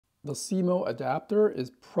the SeeMo adapter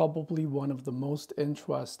is probably one of the most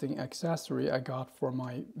interesting accessory I got for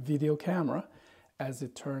my video camera, as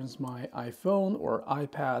it turns my iPhone or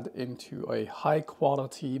iPad into a high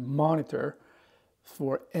quality monitor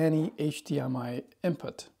for any HDMI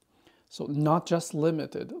input. So not just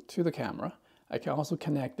limited to the camera, I can also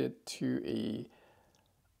connect it to a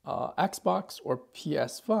Xbox or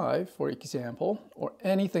PS5, for example, or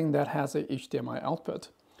anything that has a HDMI output.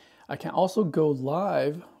 I can also go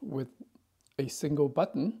live with a single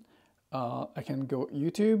button. I can go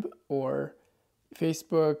YouTube or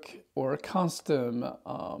Facebook or a custom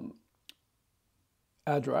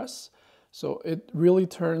address. So it really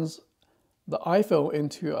turns the iPhone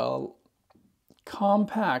into a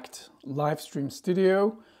compact live stream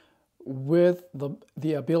studio with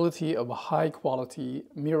the ability of a high quality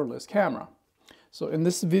mirrorless camera. So in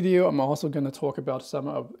this video, I'm also going to talk about some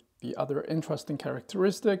of the other interesting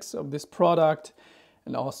characteristics of this product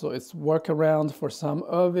and also its workaround for some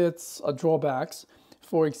of its drawbacks.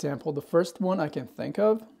 For example, the first one I can think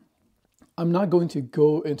of, I'm not going to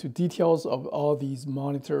go into details of all these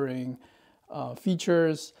monitoring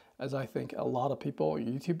features, as I think a lot of people on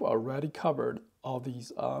YouTube already covered all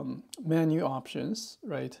these menu options,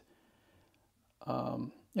 right?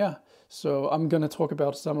 Yeah, so I'm going to talk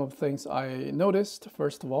about some of the things I noticed.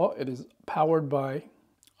 First of all, it is powered by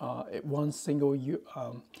one single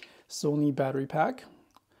Sony battery pack,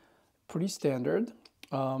 pretty standard.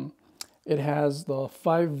 It has the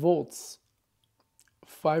 5 volts,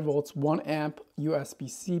 1 amp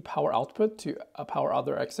USB-C power output to power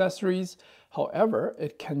other accessories. However,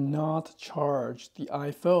 it cannot charge the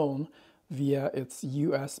iPhone via its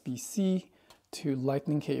USB-C to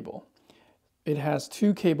Lightning cable. It has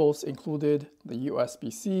 2 cables included, the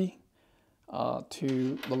USB-C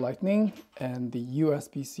to the Lightning and the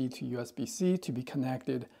USB-C to USB-C to be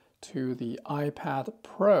connected to the iPad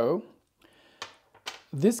Pro.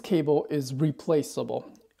 This cable is replaceable.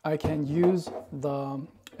 I can use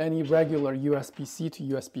any regular USB-C to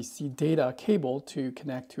USB-C data cable to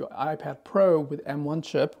connect to iPad Pro with M1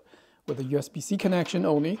 chip with a USB-C connection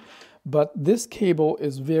only. But this cable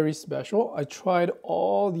is very special. I tried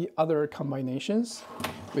all the other combinations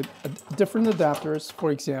with different adapters.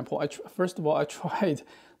 For example, first of all, I tried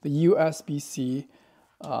the USB-C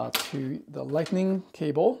to the Lightning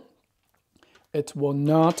cable. It will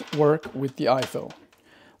not work with the iPhone.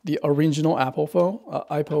 The original Apple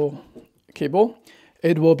cable,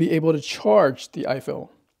 it will be able to charge the iPhone.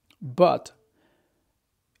 But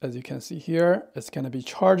as you can see here, it's going to be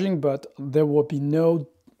charging, but there will be no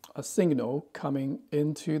signal coming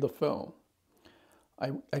into the phone.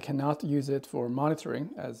 I cannot use it for monitoring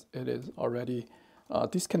as it is already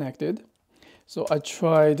disconnected. So I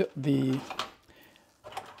tried the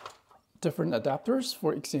different adapters.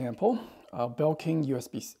 For example, Belkin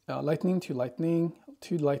USB Lightning to Lightning,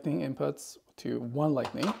 2 Lightning inputs to 1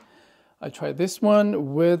 Lightning. I tried this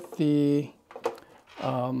one with the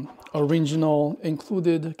original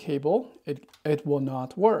included cable. It will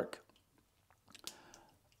not work.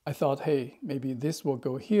 I thought, hey, maybe this will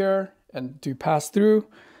go here and do pass through.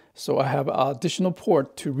 So I have an additional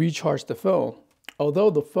port to recharge the phone. Although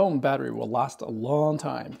the phone battery will last a long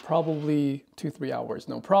time, probably 2-3 hours,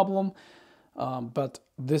 no problem. But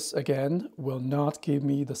this again will not give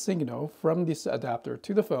me the signal from this adapter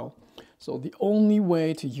to the phone. So the only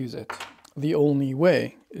way to use it, the only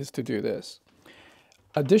way is to do this.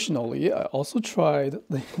 Additionally, I also tried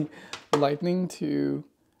the Lightning to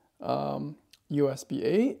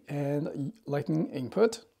USB-A and Lightning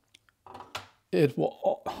input. It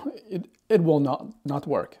will not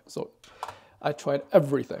work. So I tried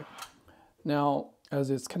everything. Now, as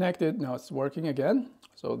it's connected, now it's working again.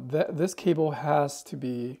 So this cable has to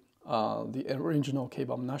be the original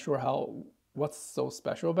cable. I'm not sure what's so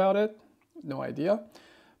special about it. No idea.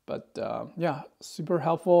 But yeah, super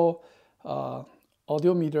helpful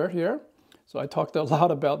audio meter here. So I talked a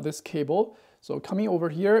lot about this cable. So coming over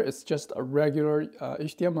here, it's just a regular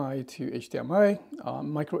HDMI to HDMI,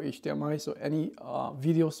 micro HDMI. So any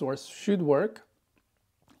video source should work,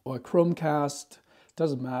 or Chromecast,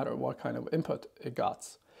 doesn't matter what kind of input it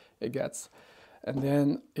gets. And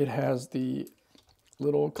then it has the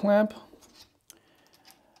little clamp.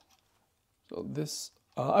 So this,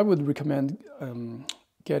 I would recommend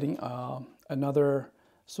getting another,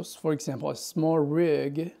 so for example, a small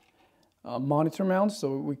rig monitor mount,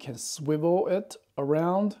 so we can swivel it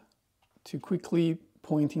around to quickly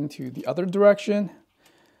pointing to the other direction.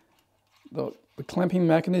 The clamping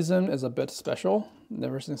mechanism is a bit special.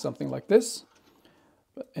 Never seen something like this.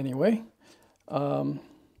 But anyway,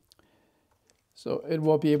 So it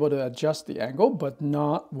will be able to adjust the angle, but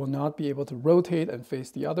will not be able to rotate and face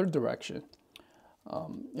the other direction.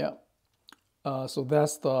 Yeah. So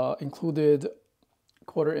that's the included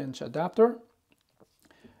 1/4-inch adapter.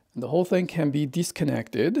 And the whole thing can be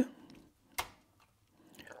disconnected.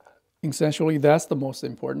 Essentially, that's the most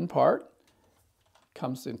important part.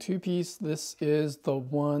 Comes in 2 pieces. This is the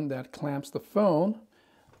one that clamps the phone,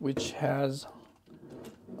 which has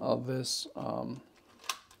this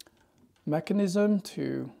mechanism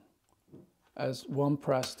as one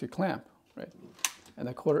press to clamp, right? And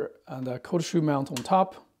the cold shoe mount on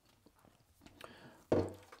top.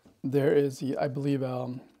 There is the, I believe,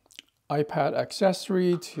 iPad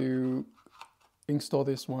accessory to install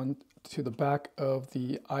this one to the back of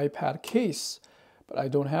the iPad case, but I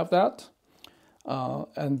don't have that.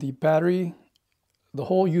 And the battery, the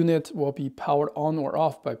whole unit will be powered on or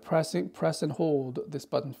off by press and hold this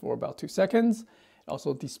button for about 2 seconds. It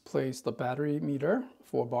also displays the battery meter,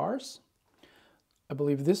 4 bars. I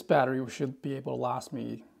believe this battery should be able to last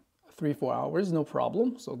me 3-4 hours, no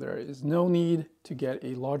problem. So there is no need to get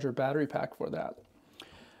a larger battery pack for that.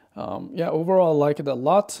 Yeah, overall I like it a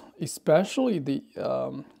lot, especially the,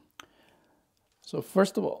 so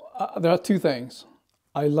first of all, there are 2 things.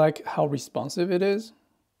 I like how responsive it is.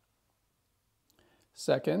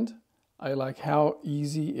 Second, I like how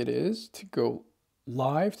easy it is to go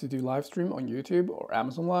live, to do live stream on YouTube or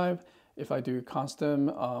Amazon Live. If I do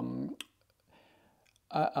custom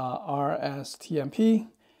RSTMP,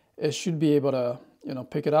 it should be able to,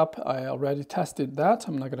 pick it up. I already tested that.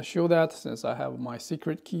 I'm not going to show that since I have my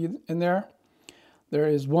secret key in there. There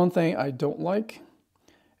is one thing I don't like,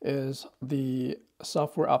 is the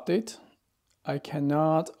software update. I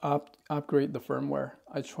cannot upgrade the firmware.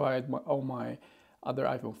 I tried on my other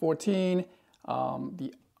iPhone 14,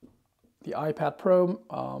 the iPad Pro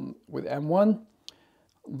with M1.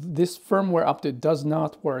 This firmware update does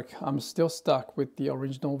not work. I'm still stuck with the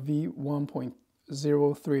original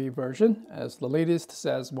V1.03 version, as the latest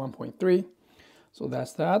says 1.3. So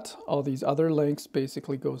that's that. All these other links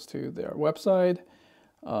basically goes to their website.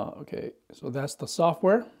 Okay, so that's the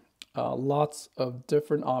software. Lots of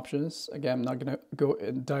different options. Again, I'm not going to go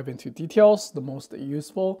and dive into details. The most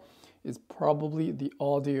useful is probably the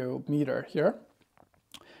audio meter here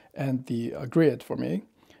and the grid for me.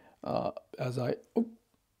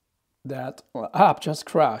 That app just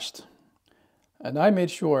crashed, and I made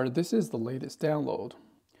sure this is the latest download.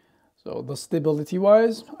 So the stability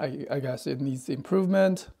wise, I guess it needs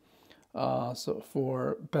improvement. So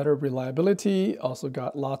for better reliability, also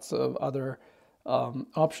got lots of other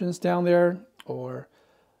options down there, or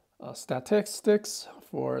statistics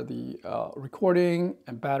for the recording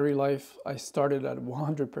and battery life. I started at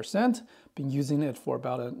 100%, been using it for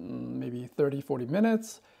about maybe 30-40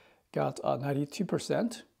 minutes, got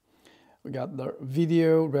 92%. We got the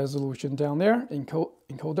video resolution down there,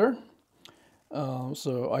 encoder.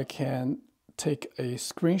 So I can take a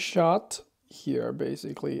screenshot here,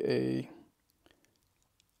 basically a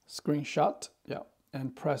screenshot, yeah,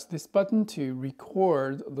 and press this button to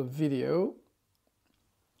record the video.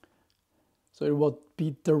 So it will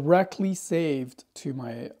be directly saved to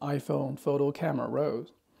my iPhone photo camera roll.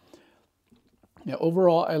 Yeah,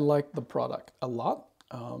 overall, I like the product a lot.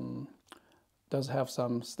 Does have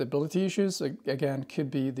some stability issues. Again, could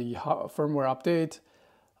be the firmware update.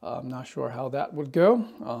 I'm not sure how that would go.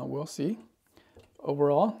 We'll see.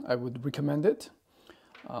 Overall, I would recommend it.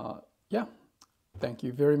 Yeah, thank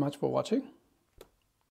you very much for watching.